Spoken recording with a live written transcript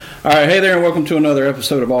All right, hey there, and welcome to another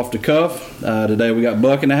episode of Off the Cuff. Today we got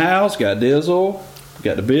Buck in the house, got Dizzle,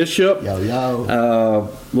 got the Bishop. Yo.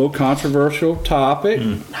 Little controversial topic.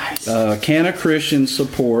 Nice. Can a Christian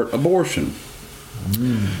support abortion?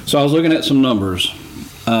 So I was looking at some numbers.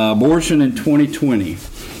 Abortion in 2020,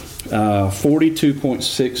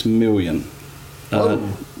 42.6 million.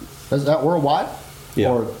 Is that worldwide?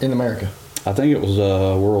 Yeah. Or in America? I think it was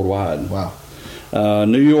worldwide. Wow.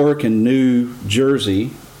 New York and New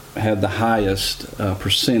Jersey had the highest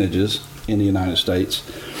percentages in the United States.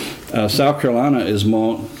 South Carolina is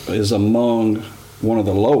among one of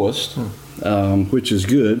the lowest, which is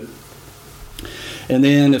good. And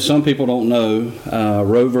then, if some people don't know,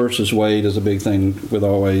 Roe versus Wade is a big thing with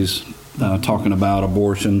always talking about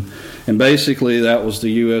abortion. And basically, that was the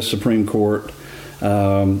U.S. Supreme Court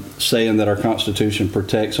saying that our Constitution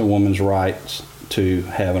protects a woman's rights to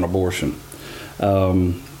have an abortion.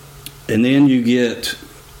 And then you get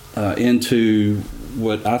into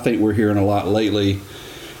what I think we're hearing a lot lately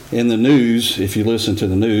in the news, if you listen to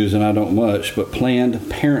the news, and I don't much, but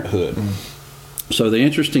Planned Parenthood. So the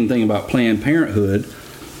interesting thing about Planned Parenthood,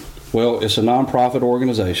 well, it's a nonprofit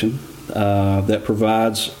organization that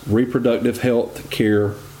provides reproductive health care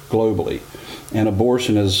globally, and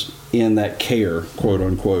abortion is in that care, quote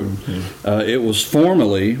unquote. It was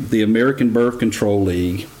formerly the American Birth Control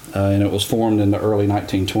League, and it was formed in the early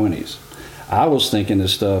 1920s. I was thinking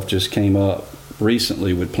this stuff just came up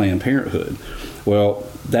recently with Planned Parenthood. Well,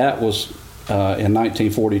 that was in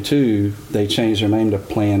 1942, they changed their name to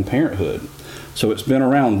Planned Parenthood. So it's been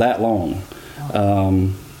around that long.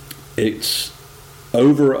 It's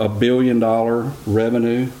over $1 billion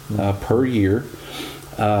revenue per year.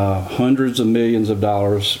 Hundreds of millions of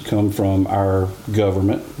dollars come from our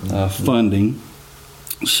government funding.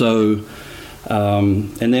 So,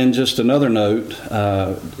 and then just another note,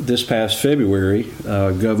 this past February,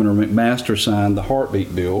 Governor McMaster signed the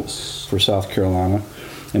heartbeat bill for South Carolina.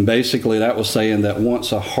 And basically that was saying that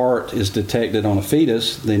once a heart is detected on a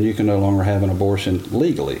fetus, then you can no longer have an abortion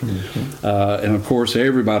legally. And of course,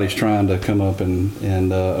 everybody's trying to come up and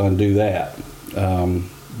undo that.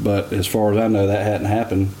 But as far as I know, that hadn't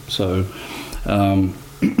happened. So,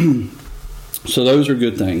 so those are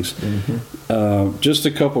good things. Just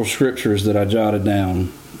a couple of scriptures that I jotted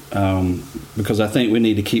down because I think we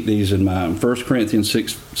need to keep these in mind. 1 Corinthians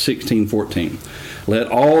 16:14. Let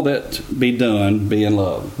all that be done be in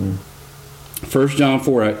love. 1 John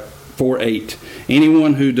 4:8.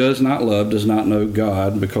 Anyone who does not love does not know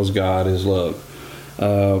God, because God is love.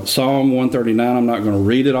 Psalm 139, I'm not going to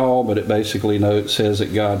read it all, but it basically says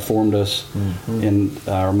that God formed us in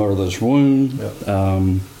our mother's womb.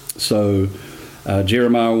 So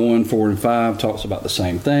Jeremiah 1:4-5 talks about the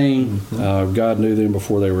same thing. God knew them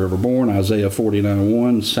before they were ever born. Isaiah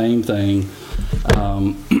 49:1, same thing.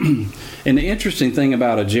 And the interesting thing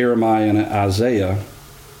about a Jeremiah and an Isaiah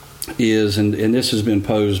is, and this has been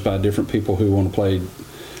posed by different people who want to play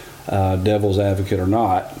devil's advocate or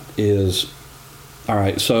not, is, all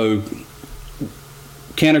right, so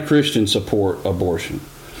can a Christian support abortion?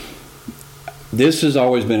 This has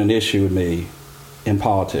always been an issue with me in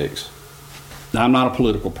politics. Now, I'm not a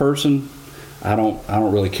political person. I don't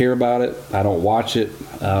really care about it. I don't watch it.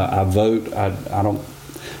 I vote.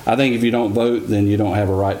 I think if you don't vote, then you don't have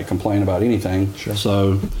a right to complain about anything. Sure.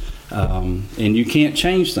 So, and you can't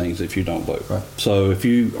change things if you don't vote. Right. So if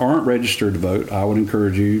you aren't registered to vote, I would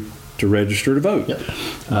encourage you to register to vote.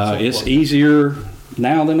 It's easier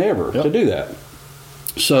now than ever to do that.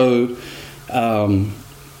 So,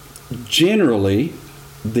 generally,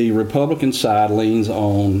 the Republican side leans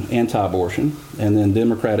on anti-abortion, and then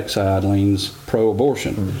Democratic side leans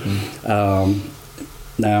pro-abortion.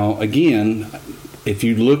 Now, again, if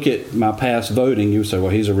you look at my past voting, you say,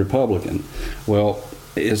 well, he's a Republican. Well,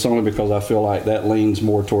 it's only because I feel like that leans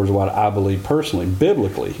more towards what I believe personally,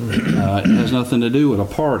 biblically. It has nothing to do with a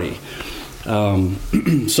party.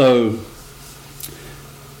 So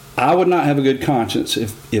I would not have a good conscience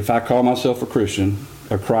if I call myself a Christian,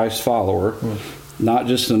 a Christ follower, not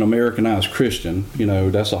just an Americanized Christian,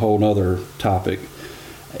 that's a whole other topic,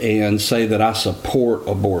 and say that I support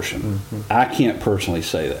abortion. I can't personally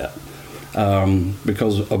say that.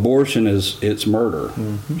 Because abortion it's murder.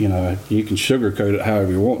 You can sugarcoat it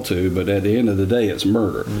however you want to, but at the end of the day, it's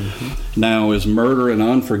murder. Now, is murder an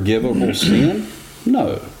unforgivable sin?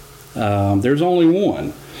 No. There's only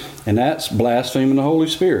one, and that's blaspheming the Holy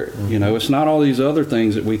Spirit. It's not all these other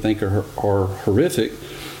things that we think are horrific.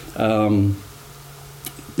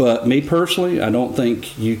 But me personally, I don't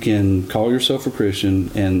think you can call yourself a Christian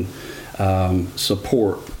and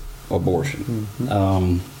support abortion.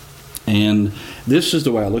 And this is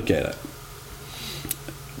the way I look at it.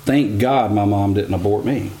 thank God my mom didn't abort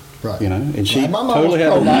me. Right. You know, and she Right. My mom totally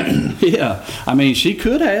was had. Yeah, I mean, she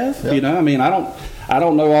could have. Yep. You know, I mean, I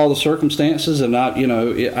don't know all the circumstances, and I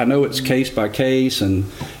know it's case by case, and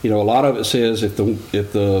a lot of it says if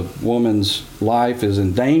the woman's life is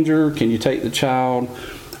in danger, can you take the child?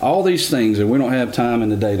 All these things, and we don't have time in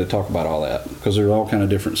the day to talk about all that because there's all kind of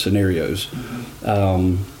different scenarios.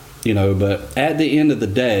 But at the end of the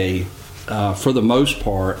day, for the most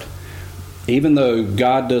part, even though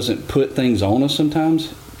God doesn't put things on us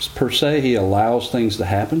sometimes, per se, He allows things to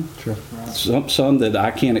happen. Sure. Some that I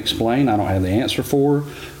can't explain, I don't have the answer for,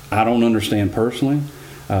 I don't understand personally.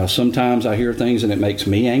 Sometimes I hear things and it makes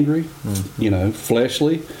me angry,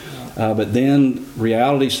 fleshly. But then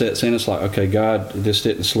reality sets in. It's like, okay, God just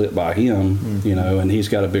didn't slip by Him, and He's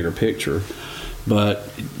got a bigger picture.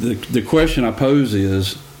 But the question I pose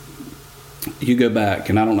is, you go back,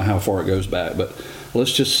 and I don't know how far it goes back, but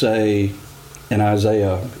let's just say an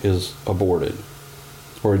Isaiah is aborted,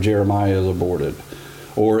 or Jeremiah is aborted,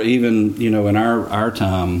 or even in our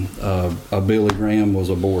time, a Billy Graham was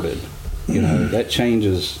aborted. That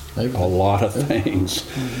changes a lot of things.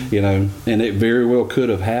 And it very well could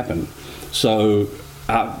have happened. So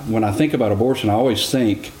when I think about abortion, I always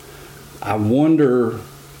think, I wonder,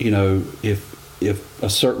 if a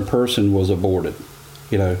certain person was aborted.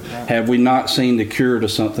 Have we not seen the cure to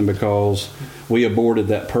something because we aborted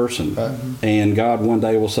that person? And God one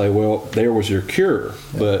day will say, well, there was your cure,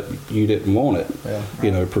 but you didn't want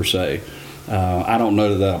it, per se. I don't know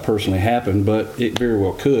that that'll personally happen, but it very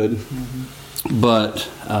well could. But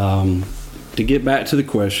to get back to the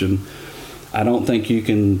question, I don't think you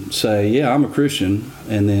can say, yeah, I'm a Christian,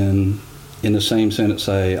 and then in the same sentence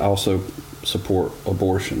say, also support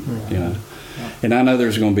abortion, And I know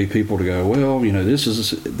there's going to be people to go, well,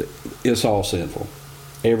 it's all sinful.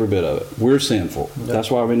 Every bit of it. We're sinful. Yep.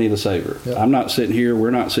 That's why we need a Savior. Yep.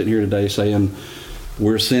 we're not sitting here today saying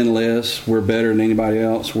we're sinless, we're better than anybody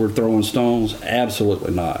else, we're throwing stones.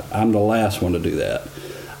 Absolutely not. I'm the last one to do that.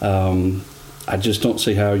 I just don't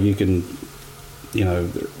see how you can,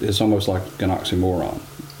 it's almost like an oxymoron.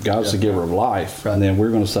 God's the giver of life, and then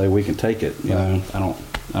we're going to say we can take it. I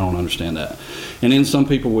don't understand that. And then some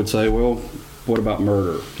people would say, well, what about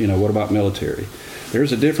murder? What about military?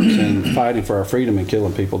 There's a difference in fighting for our freedom and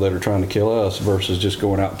killing people that are trying to kill us versus just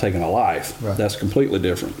going out and taking a life. Right. That's completely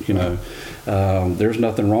different. There's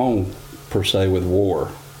nothing wrong per se with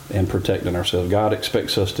war and protecting ourselves. God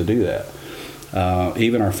expects us to do that.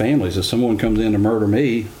 Even our families. If someone comes in to murder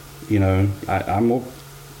me, I'm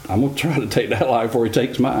gonna try to take that life before he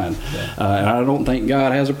takes mine. And I don't think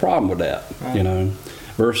God has a problem with that. Right.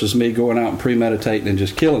 Versus me going out and premeditating and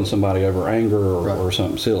just killing somebody over anger or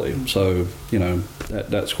something silly. So,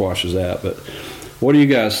 that squashes that. But what do you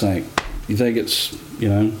guys think? You think it's,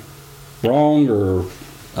 wrong, or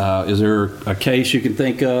is there a case you can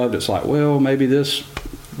think of that's like, well, maybe this,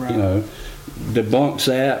 debunks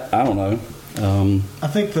that? I don't know. I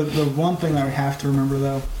think the one thing that we have to remember,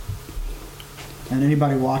 though, and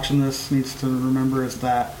anybody watching this needs to remember, is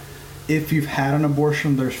that if you've had an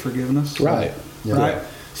abortion, there's forgiveness. Right. Yeah. Right?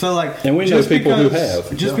 So, and we know people who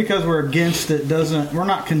have. Just because we're against it we're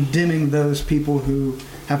not condemning those people who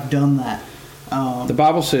have done that. The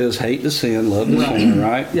Bible says, hate the sin, love the sinner,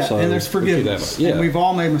 right? Yeah, so and there's forgiveness. Yeah. And we've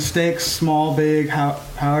all made mistakes, small, big,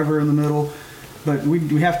 however in the middle. But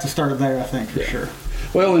we have to start there, I think, for sure.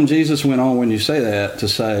 Well, and Jesus went on when you say that to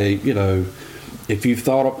say, if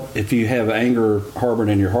you have anger harbored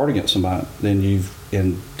in your heart against somebody, then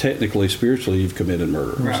and technically, spiritually, you've committed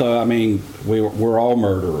murder. Right. So, I mean, we're all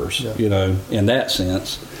murderers, in that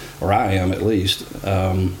sense, or I am at least.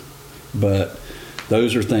 But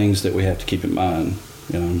those are things that we have to keep in mind,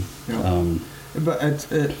 Yeah. But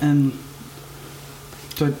and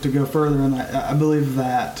to go further in that, I believe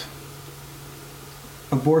that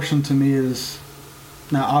abortion to me is,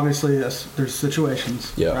 now obviously there's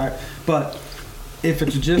situations, right? But if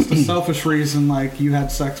it's just a selfish reason, like you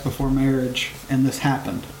had sex before marriage and this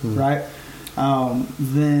happened, right?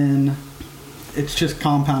 Then it's just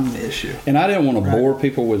compounding the issue. And I didn't want to bore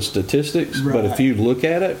people with statistics, but if you look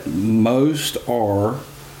at it, most are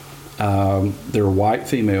they're white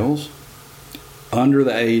females under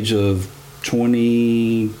the age of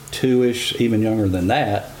 22-ish, even younger than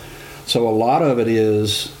that. So a lot of it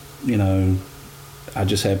is, I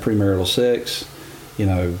just had premarital sex,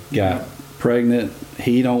 got pregnant,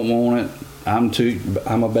 he don't want it,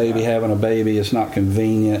 I'm a baby having a baby, it's not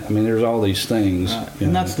convenient. I mean, there's all these things. Right.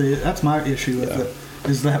 And that's my issue with it,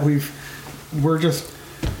 is that we're just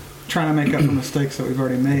trying to make up for mistakes that we've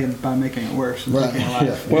already made by making it worse and taking a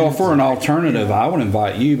life. Well, for an alternative, I would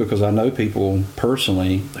invite you, because I know people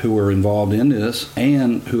personally who are involved in this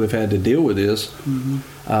and who have had to deal with this.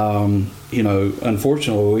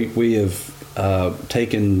 Unfortunately, we have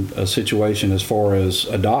taken a situation as far as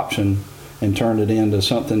adoption and turned it into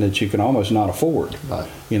something that you can almost not afford. Right.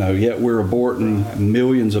 Yet we're aborting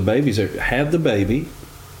millions of babies that have the baby,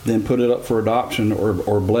 then put it up for adoption,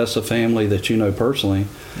 or bless a family that you know personally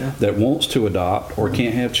that wants to adopt or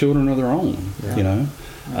can't have children of their own.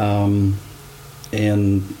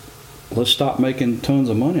 And let's stop making tons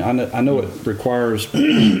of money. I know it requires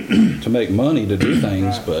to make money to do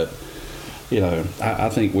things, but I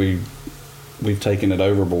think we've taken it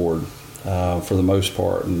overboard for the most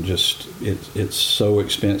part, and just it's so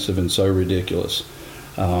expensive and so ridiculous.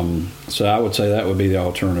 So I would say that would be the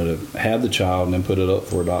alternative: have the child and then put it up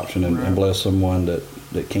for adoption and bless someone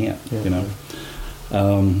that can't.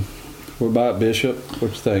 What about Bishop?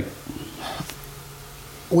 What you think?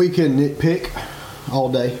 We can nitpick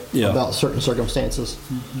all day about certain circumstances.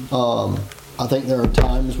 I think there are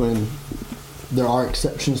times when there are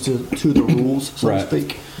exceptions to the rules, so to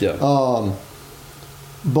speak.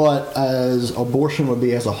 But as abortion would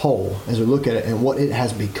be as a whole, as we look at it and what it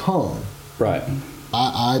has become,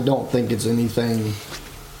 I don't think it's anything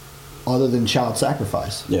other than child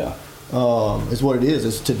sacrifice. Is what it is.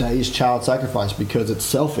 It's today's child sacrifice because it's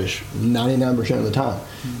selfish 99% of the time.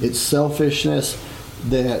 It's selfishness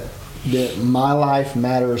that my life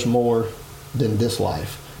matters more than this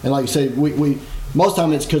life. And like you say, we most of the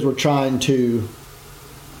time it's because we're trying to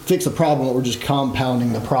fix a problem, but we're just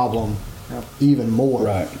compounding the problem even more.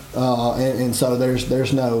 And so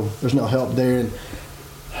there's no help there. And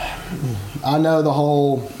I know the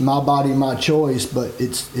whole "my body, my choice," but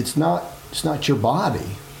it's not your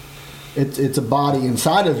body. It's a body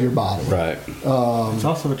inside of your body. It's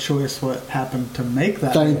also a choice what happened to make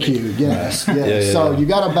that. Thank you. Yes. So you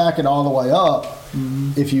got to back it all the way up.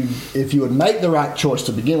 If you would make the right choice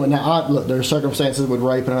to begin with. Now, look, there are circumstances with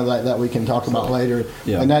rape and other that we can talk about later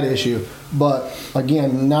in that issue. But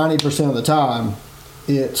again, 90% of the time,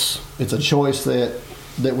 it's a choice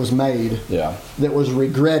that was made, that was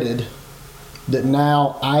regretted, that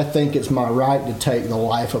now I think it's my right to take the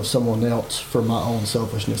life of someone else for my own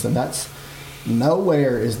selfishness, and that's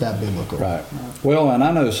nowhere is that biblical. Well, and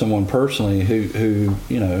I know someone personally who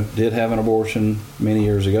did have an abortion many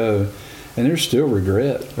years ago, and there's still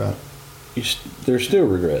regret. There's still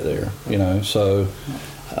regret there. So,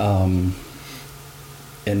 and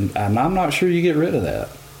I'm not sure you get rid of that.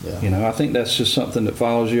 I think that's just something that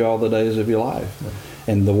follows you all the days of your life.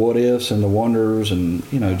 And the what ifs and the wonders and,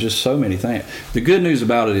 just so many things. The good news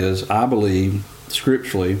about it is I believe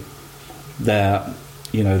scripturally that,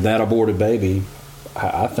 that aborted baby,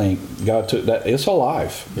 I think God took that. It's a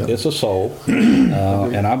life. It's a soul.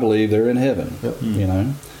 And I believe they're in heaven,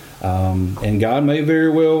 and God may very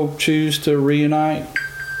well choose to reunite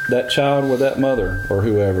that child with that mother or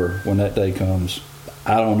whoever when that day comes.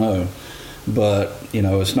 I don't know. But,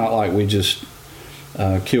 it's not like we just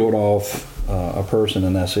killed off a person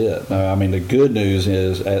and that's it. No, I mean, the good news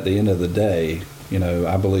is at the end of the day,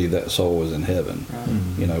 I believe that soul is in heaven,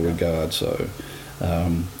 with God. So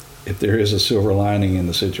if there is a silver lining in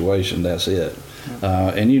the situation, that's it.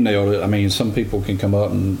 And you nailed it. I mean, some people can come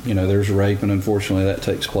up and, there's rape, and unfortunately that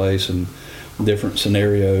takes place in different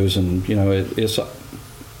scenarios. And, it's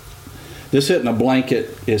this isn't a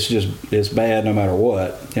blanket. It's bad no matter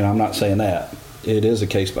what. I'm not saying that. It is a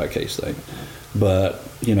case-by-case thing. But,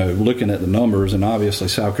 looking at the numbers, and obviously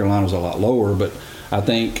South Carolina's a lot lower, but I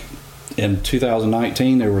think in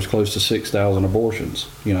 2019 there was close to 6,000 abortions,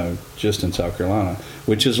 just in South Carolina,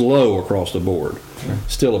 which is low across the board.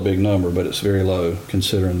 Still a big number, but it's very low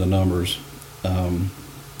considering the numbers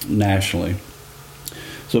nationally.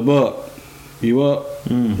 So, Buck, you up?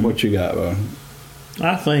 What you got, bud?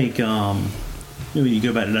 I think you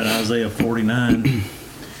go back to that Isaiah 49,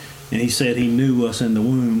 and he said he knew us in the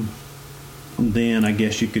womb. Then I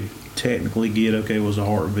guess you could technically get, it was a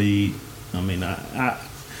heartbeat. I mean, I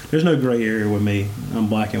there's no gray area with me. I'm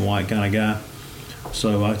black and white kind of guy.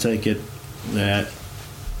 So I take it that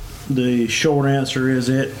the short answer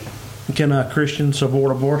is can a Christian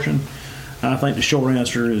support abortion? I think the short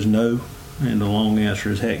answer is no, and the long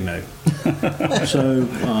answer is heck no. So,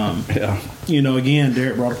 again,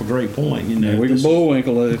 Derek brought up a great point. We can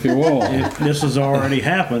bullwinkle it if you want. If this has already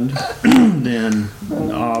happened, then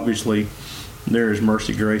obviously there is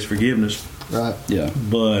mercy, grace, forgiveness. But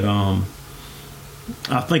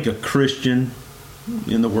I think a Christian,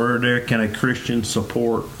 in the word there, can a Christian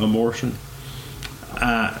support abortion?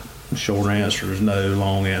 Short answer is no.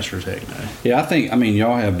 Long answer is heck no. Yeah, I mean,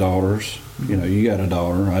 y'all have daughters. You know, you got a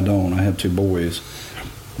daughter. I don't. I have 2 boys.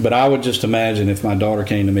 But I would just imagine if my daughter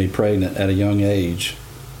came to me pregnant at a young age,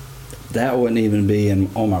 that wouldn't even be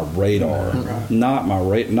on my radar. Right. Not my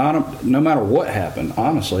no matter what happened,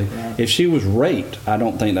 honestly. Right. If she was raped, I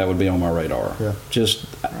don't think that would be on my radar. Yeah. Just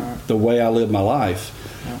the way I live my life.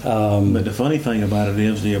 But the funny thing about it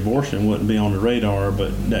is the abortion wouldn't be on the radar,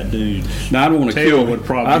 but that dude. Now I'd want to kill.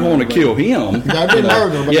 I'd want to kill him.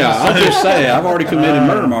 Yeah, I'll just say I've already committed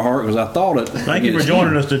murder in my heart because I thought it. Thank you for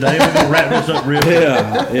joining us today. We're gonna wrap this up real quick.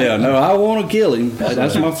 Yeah. No, I want to kill him.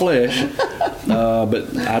 That's my flesh.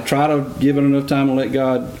 But I try to give it enough time to let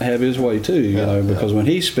God have His way too. You know, because when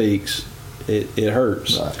He speaks, it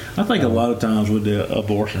hurts. Right. I think a lot of times with the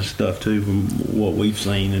abortion stuff too, from what we've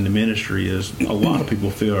seen in the ministry, is a lot of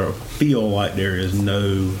people feel like there is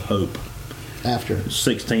no hope. After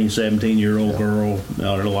 16, 17-year-old girl,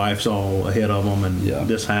 their life's all ahead of them, and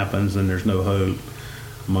this happens, and there's no hope.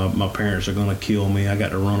 My parents are going to kill me. I got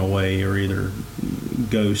to run away or either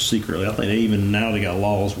go secretly. I think even now they got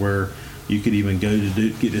laws where you could even go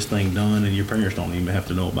to get this thing done, and your parents don't even have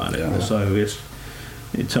to know about it. Yeah. So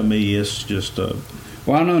to me, it's just.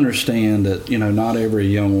 Well, I understand that not every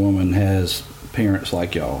young woman has parents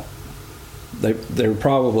like y'all. There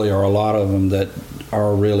probably are a lot of them that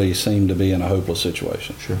really seem to be in a hopeless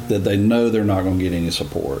situation. Sure. That they know they're not going to get any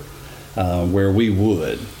support, where we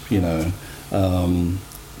would,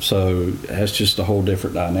 So that's just a whole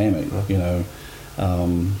different dynamic,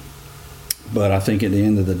 But I think at the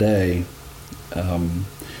end of the day,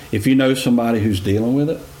 if you know somebody who's dealing with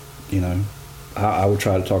it, I would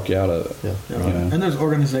try to talk you out of it. Yeah. And there's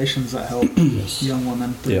organizations that help young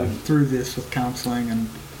women through this with counseling and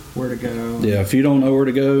where to go. Yeah, if you don't know where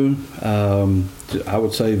to go, I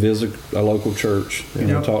would say visit a local church.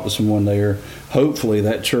 Talk to someone there. Hopefully,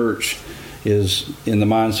 that church is in the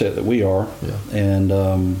mindset that we are. Yeah. And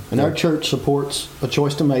our church supports A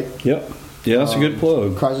Choice to Make. Yep. Yeah, that's a good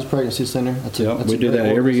plug. Crisis Pregnancy Center. We do that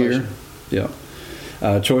every year. Yeah.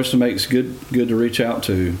 Choice to Make is good to reach out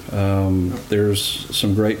to. There's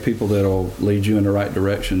some great people that'll lead you in the right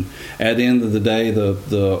direction. At the end of the day,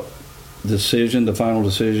 the final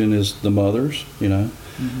decision is the mother's,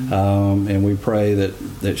 Mm-hmm. And we pray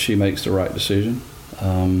that she makes the right decision.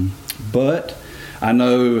 But I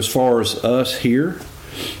know as far as us here,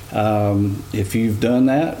 if you've done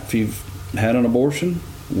that, if you've had an abortion,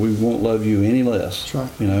 we won't love you any less.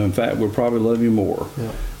 That's right. In fact, we'll probably love you more.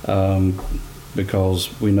 Yeah. Because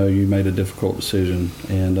we know you made a difficult decision,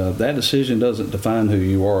 and that decision doesn't define who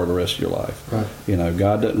you are the rest of your life. Right.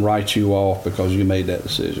 God doesn't write you off because you made that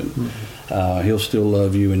decision. Mm-hmm. He'll still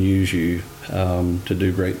love you and use you to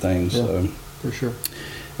do great things. Yeah, so, for sure.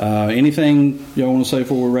 Anything y'all want to say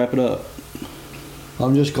before we wrap it up?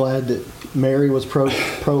 I'm just glad that Mary was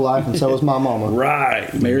pro-life, and so was my mama.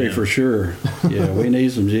 Right, Mary for sure. Yeah, we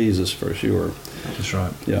need some Jesus for sure. That's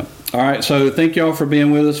right. Yeah. All right, so thank y'all for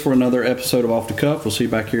being with us for another episode of Off the Cuff. We'll see you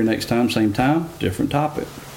back here next time, same time, different topic.